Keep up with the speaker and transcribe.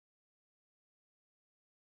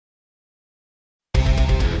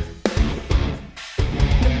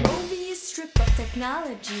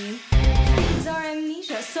technology feeds our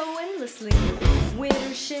amnesia so endlessly.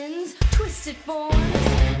 Widdershins, twisted forms,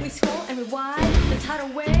 we scroll and rewind the tidal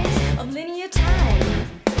waves of linear time.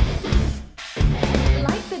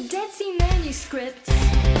 Like the Dead Sea Manuscripts,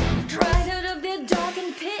 dried out of their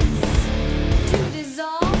darkened pits, to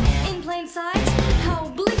dissolve in plain sight. How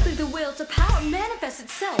obliquely the will to power manifests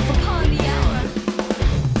itself upon the hour.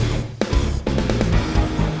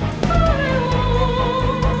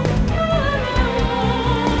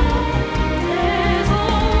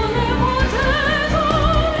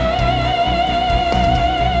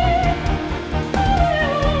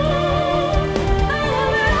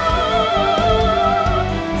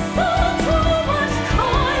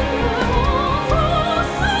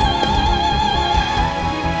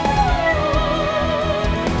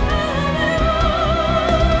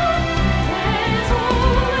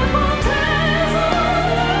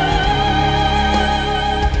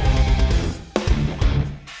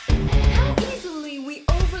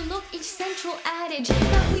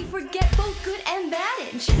 That we forget both good and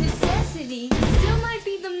badage. Necessity still might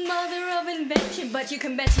be the mother of invention, but you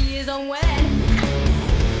can bet she is unwed.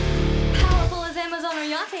 Powerful as Amazon or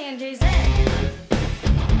Yate and JZ.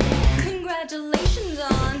 Congratulations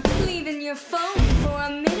on leaving your phone for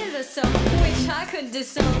a minute or so, which I could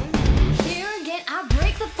disown. Here again I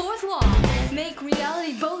break the fourth wall, make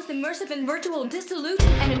reality both immersive and virtual, dissolute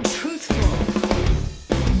and untruthful.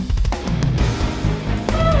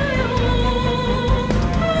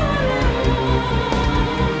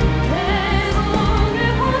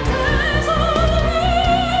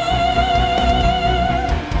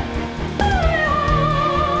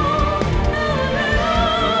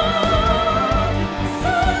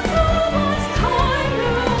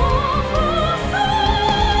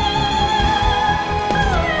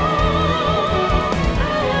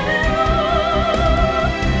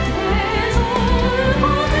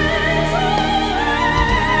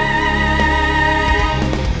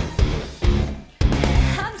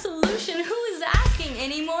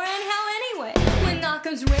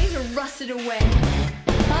 Razor rusted away.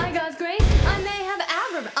 By God's grace, I may have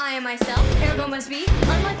adverb I am myself, ergo must be,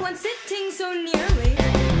 unlike one sitting so nearly.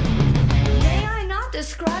 May I not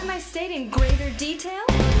describe my state in greater detail?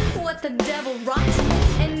 What the devil wrought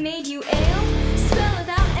and made you ail? Spell it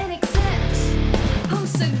out and accept.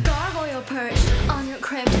 Post a gargoyle perch on your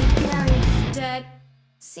crypt. Now you're dead.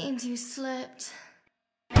 Seems you slipped.